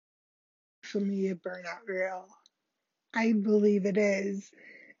social media burnout real? I believe it is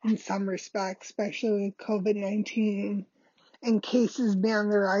in some respects, especially with COVID-19 and cases being on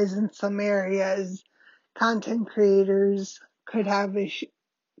the rise in some areas. Content creators could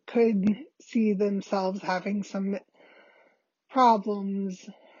see themselves having some problems,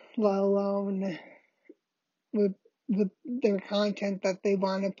 let alone with their content that they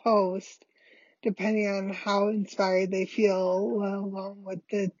want to post, depending on how inspired they feel, let alone with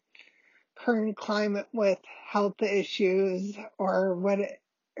the current climate with health issues or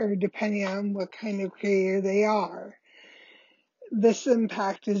depending on what kind of creator they are. This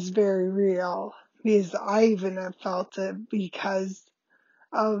impact is very real because I even have felt it because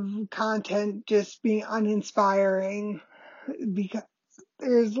of content just being uninspiring, because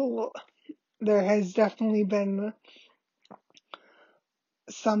there has definitely been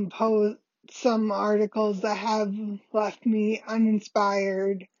some articles that have left me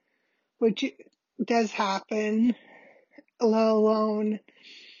uninspired, which does happen, let alone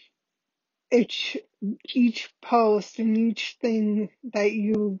each post and each thing that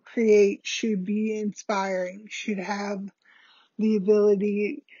you create should be inspiring, should have the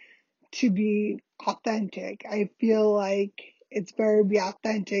ability to be authentic. I feel like it's better to be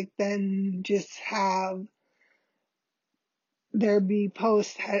authentic than just have there be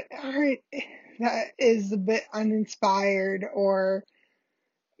posts that is a bit uninspired, or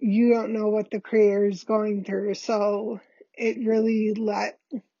you don't know what the creator is going through. So it really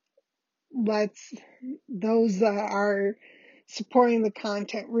lets those that are supporting the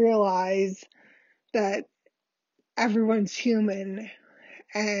content realize that everyone's human,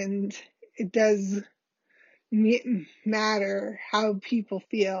 and it does matter how people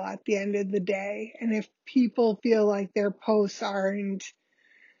feel at the end of the day. And if people feel like their posts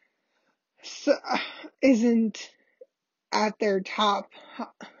isn't at their top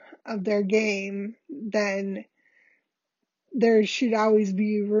of their game, then there should always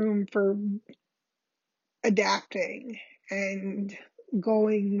be room for adapting and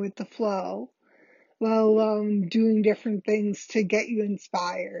going with the flow, let alone doing different things to get you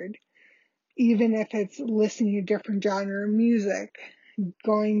inspired. Even if it's listening to different genre of music,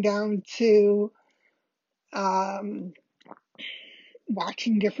 going down to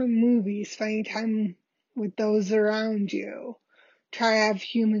watching different movies, spending time with those around you. Try to have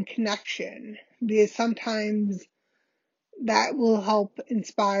human connection, because sometimes that will help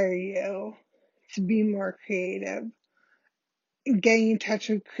inspire you to be more creative. Getting in touch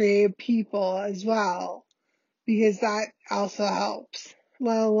with creative people as well, because that also helps,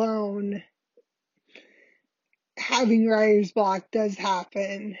 let alone having writer's block does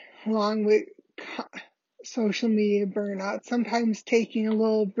happen, along with social media burnout. Sometimes taking a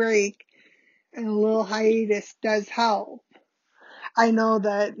little break and a little hiatus does help. I know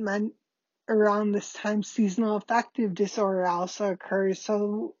that around this time, seasonal affective disorder also occurs,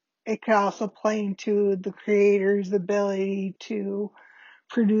 so it could also play into the creator's ability to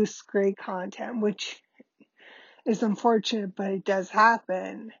produce great content, which is unfortunate, but it does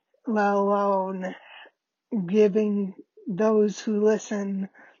happen, let alone giving those who listen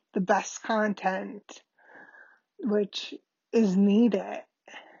the best content, which is needed.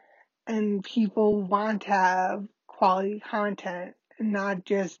 And people want to have quality content and not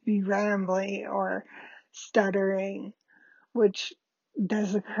just be rambling or stuttering, which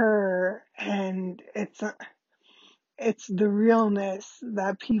does occur, and it's the realness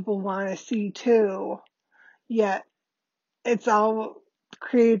that people want to see too. Yet it's all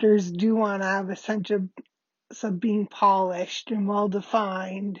creators do want to have a sense of being polished and well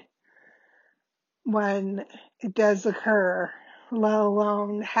defined when it does occur, let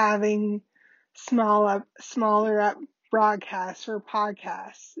alone having smaller broadcasts or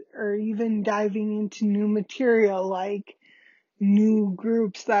podcasts, or even diving into new material like new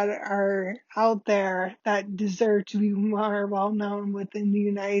groups that are out there that deserve to be more well known within the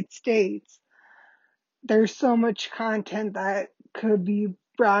United States. There's so much content that could be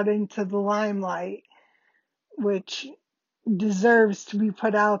brought into the limelight, which deserves to be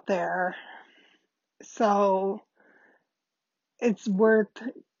put out there. So it's worth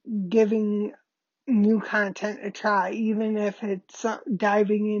giving new content a try, even if it's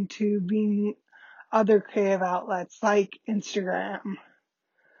diving into being other creative outlets like Instagram,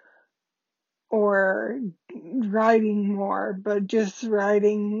 or writing more, but just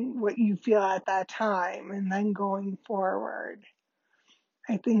writing what you feel at that time and then going forward.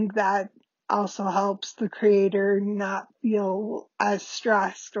 I think that also helps the creator not feel as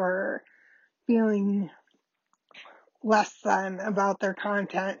stressed or feeling less than about their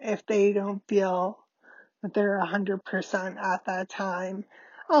content if they don't feel that they're 100% at that time.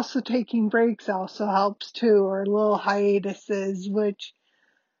 Also taking breaks also helps too, or little hiatuses, which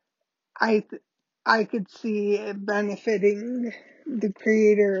I I could see it benefiting the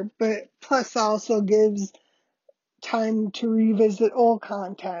creator, but plus also gives time to revisit old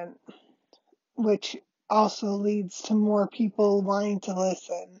content, which also leads to more people wanting to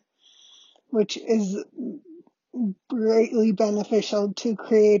listen, which is greatly beneficial to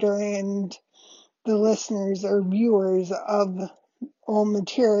creator and the listeners or viewers of old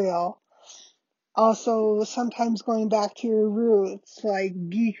material. Also, sometimes going back to your roots, like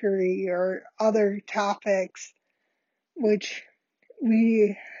geekery or other topics, which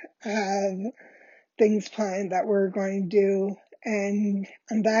we have things planned that we're going to do. And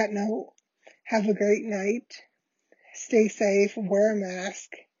on that note, have a great night. Stay safe, wear a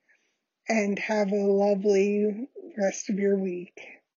mask, and have a lovely rest of your week.